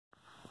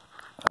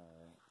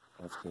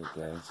What's good,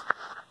 guys?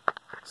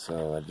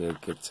 So I did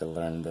get to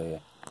learn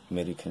the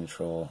MIDI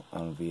control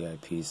on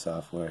VIP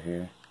software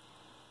here.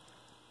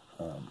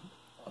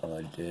 All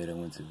I did, I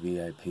went to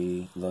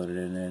VIP, loaded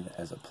it in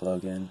as a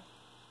plugin,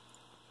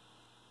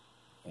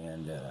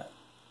 and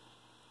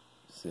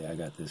see, I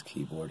got this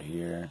keyboard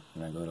here,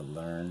 and I go to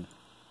learn,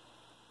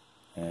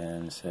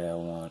 and say I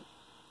want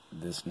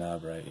this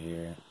knob right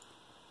here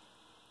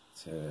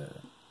to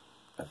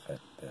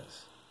affect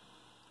this.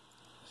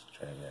 Just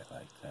drag it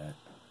like that.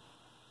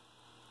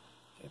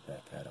 Get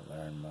back out of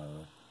learn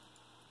mode.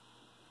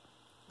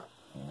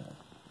 Yeah,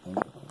 I think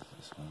it was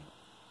this one.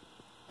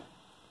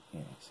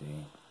 Yeah,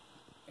 see,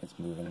 it's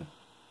moving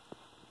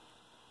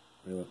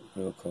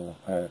real cool.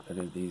 I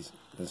did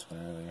this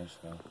one earlier,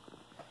 so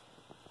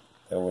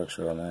that works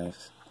real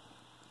nice.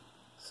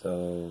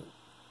 So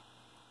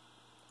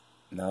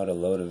now to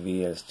load a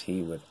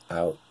VST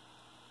without,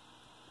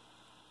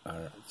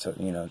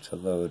 to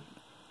load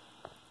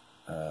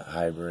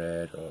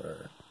hybrid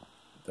or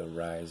the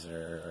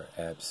riser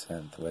or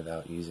absinthe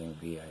without using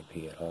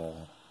VIP at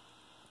all.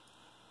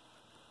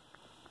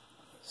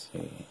 Let's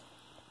see.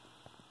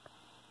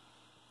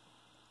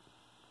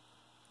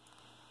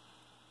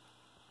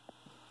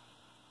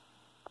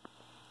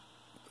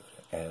 Go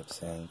to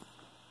absinthe.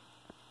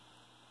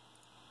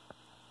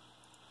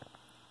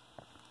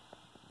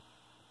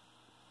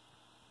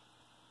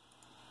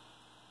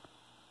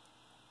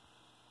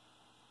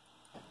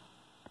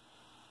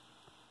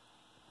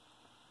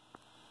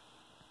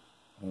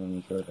 When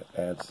you go to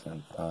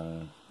absinthe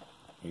on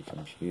your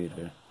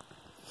computer,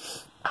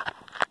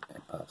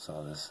 it pops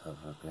all this stuff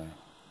up there.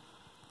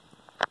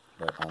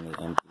 But on the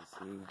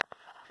MPC,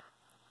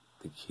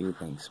 the cue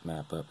links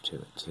map up to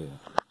it too.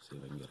 See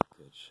if we can get a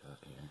good shot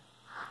here.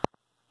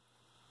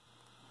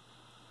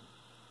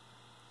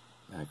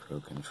 Macro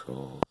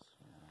controls.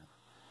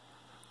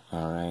 Yeah.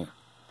 Alright.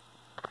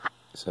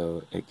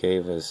 So it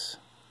gave us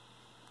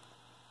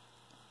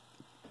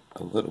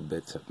a little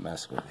bit to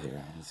mess with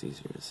here. It's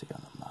easier to see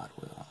on the mod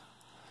wheel.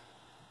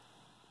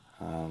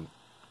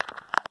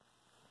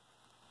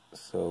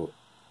 So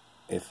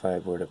if I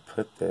were to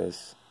put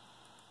this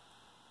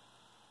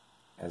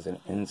as an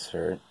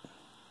insert,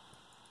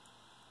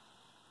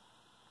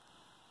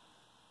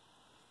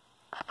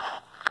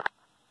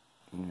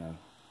 you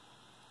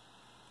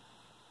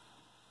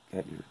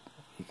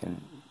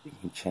can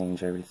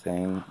change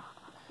everything.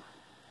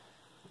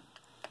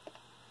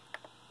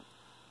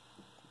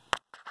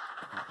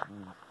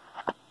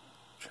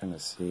 Trying to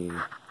see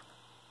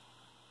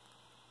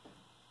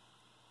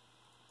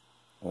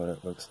what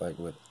it looks like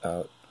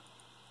without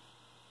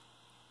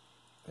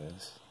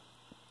this.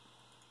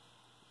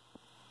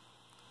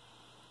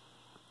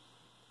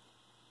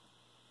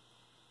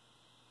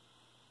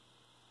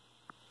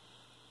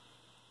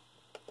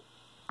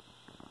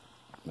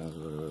 That's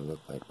what it would look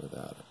like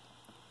without it.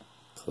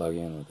 Plug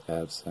in with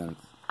absinthe.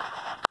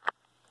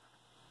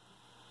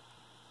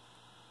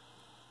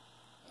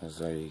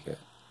 That's all you get.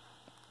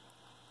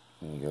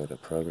 And you go to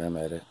program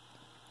edit.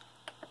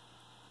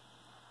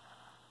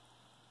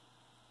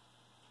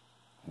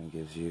 And it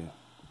gives you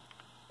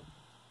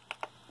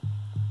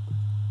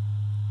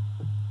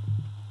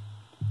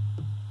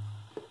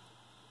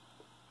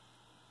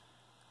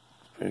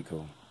pretty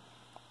cool.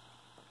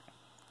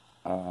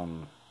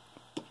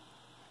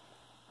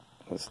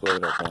 Let's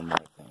load up one more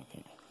thing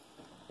here.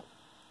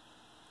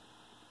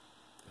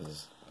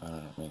 Because I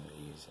don't mean to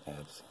use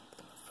absinthe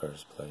in the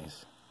first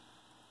place.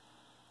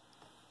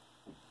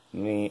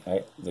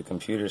 The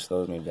computer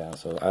slows me down,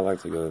 so I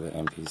like to go to the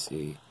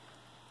MPC,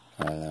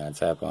 and then I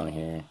tap on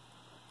here,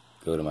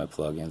 go to my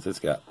plugins. It's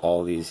got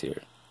all these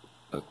here.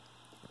 Look,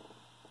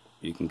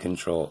 you can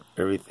control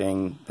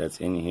everything that's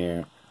in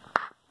here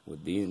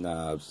with these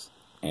knobs,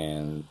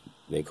 and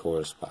they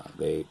correspond.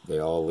 They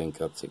all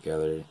link up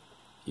together.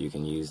 You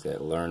can use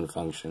that learn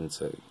function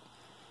to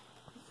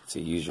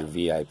use your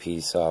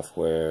VIP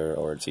software,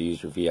 or to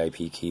use your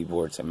VIP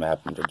keyboard to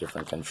map them to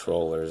different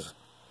controllers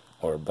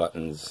or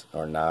buttons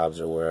or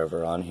knobs or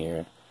wherever on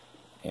here.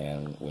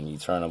 And when you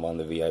turn them on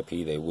the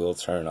VIP, they will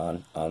turn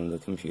on the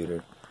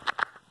computer.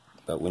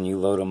 But when you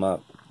load them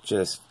up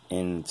just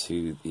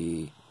into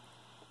the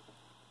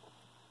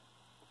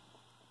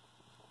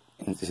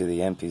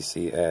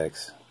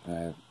MPC-X,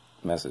 it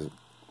messes with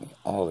me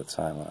all the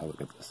time when I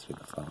look at this through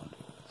the phone.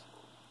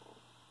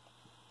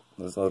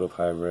 Let's load up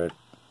hybrid.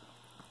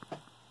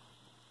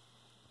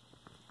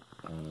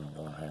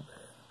 Going hybrid.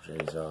 I'm sure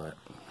you saw it.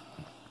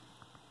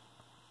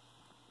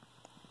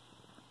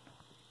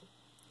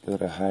 Go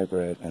to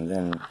hybrid, and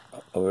then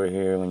over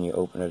here when you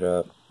open it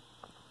up,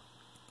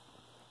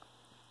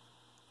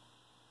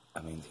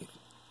 I mean, dude,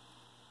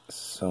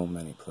 so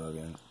many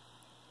plugins.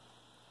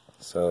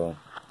 So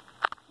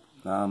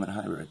now I'm in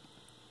hybrid,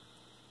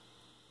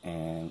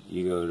 and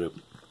you go to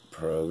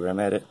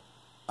program edit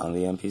on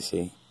the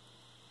MPC,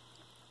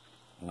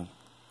 and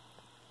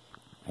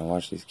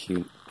watch these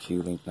Q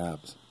link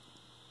knobs.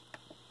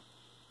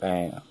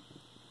 Bam.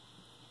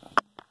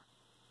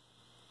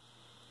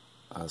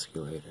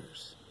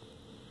 Oscillators.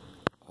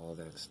 All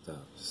that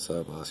stuff.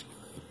 Sub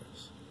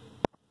oscillators.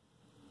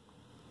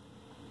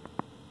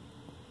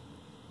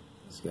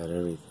 got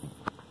everything.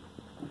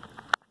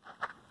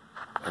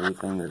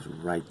 Everything that's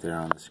right there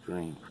on the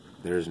screen.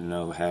 There's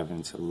no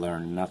having to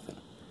learn nothing.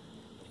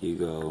 You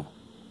go,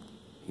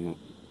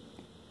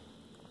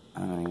 I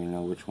don't even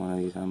know which one of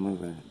these I'm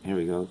moving. Here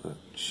we go, the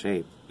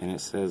shape. And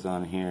it says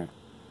on here,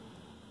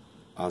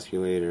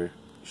 oscillator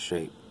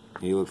shape.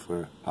 You look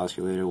for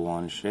oscillator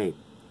 1 shape,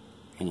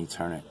 and you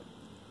turn it,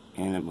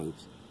 and it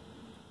moves.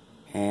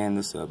 And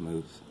the sub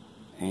moves.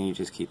 And you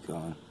just keep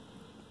going.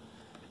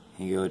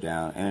 You go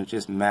down, and it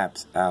just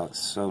maps out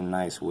so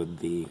nice with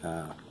the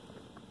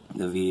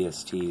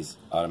VSTs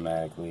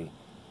automatically.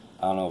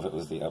 I don't know if it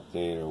was the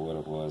update or what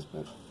it was,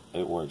 but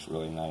it works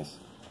really nice.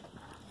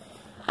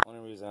 The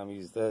only reason I'm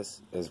using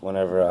this is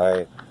whenever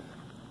I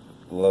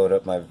load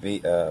up my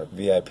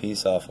VIP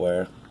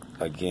software,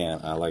 again,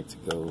 I like to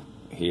go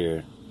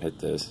here, hit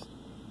this,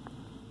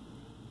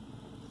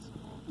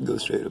 go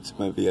straight up to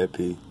my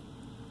VIP,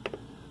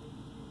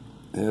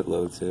 and it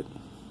loads it,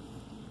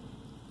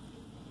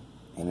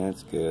 and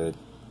it's good.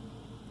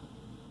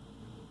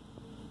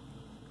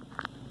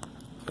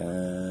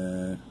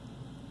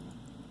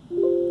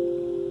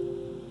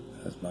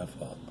 That's my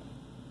fault.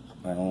 It's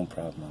my own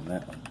problem on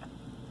that one.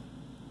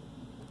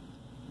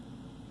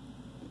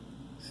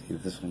 See,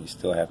 this one you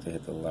still have to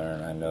hit the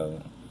learn. I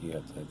know you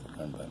have to hit the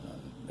learn button on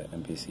the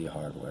MPC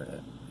hardware.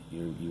 That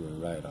you were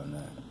right on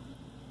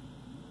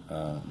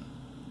that.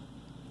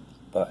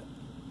 But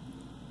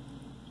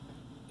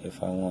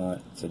if I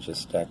want to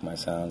just stack my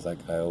sounds like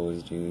I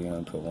always do, you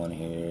know, put one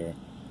here.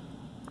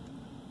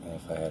 And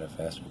if I had a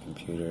faster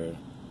computer,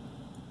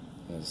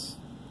 this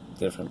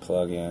different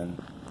plug-in.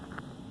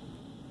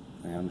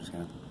 And I'm just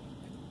gonna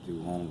do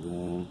one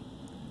boom.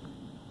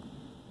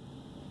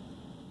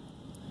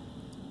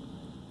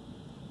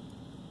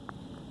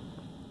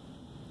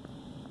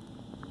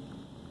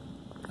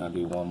 I'll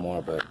do one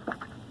more, but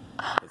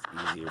it's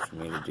easier for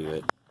me to do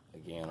it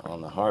again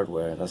on the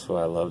hardware. That's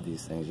why I love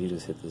these things. You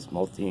just hit this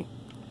multi,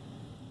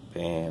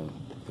 bam,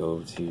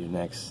 go to your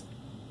next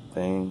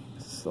thing,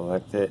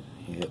 select it,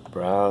 you hit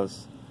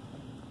browse.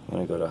 I'm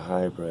gonna go to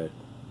hybrid,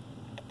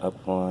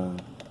 up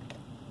one,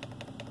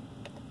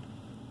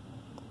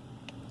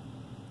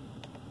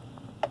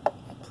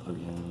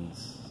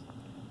 plugins.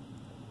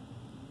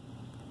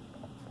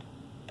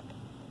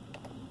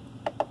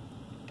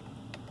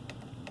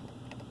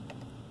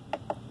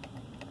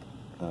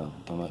 Oh,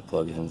 I might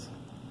plugins.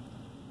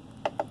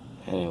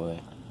 Anyway,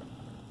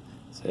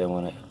 say I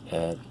want to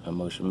add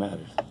Emotion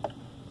Matters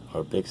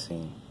or Big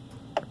Scene.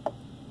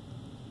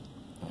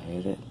 I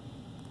hit it.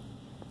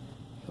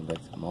 Go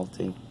back to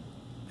multi.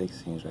 Big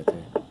Scene's right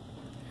there.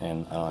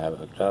 And I don't have it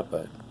hooked up,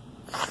 but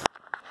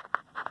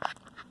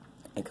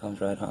it comes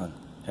right on.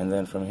 And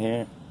then from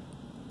here,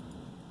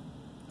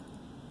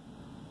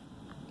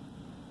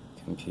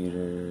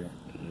 computer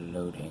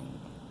loading.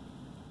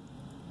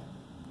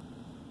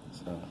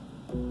 So,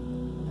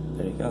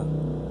 there you go.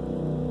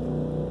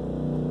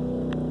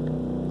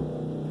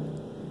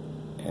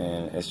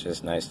 And it's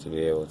just nice to be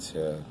able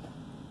to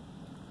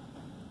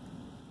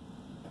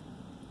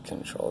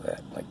control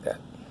that like that.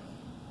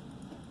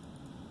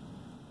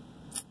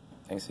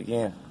 Thanks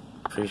again.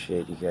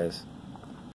 Appreciate you guys.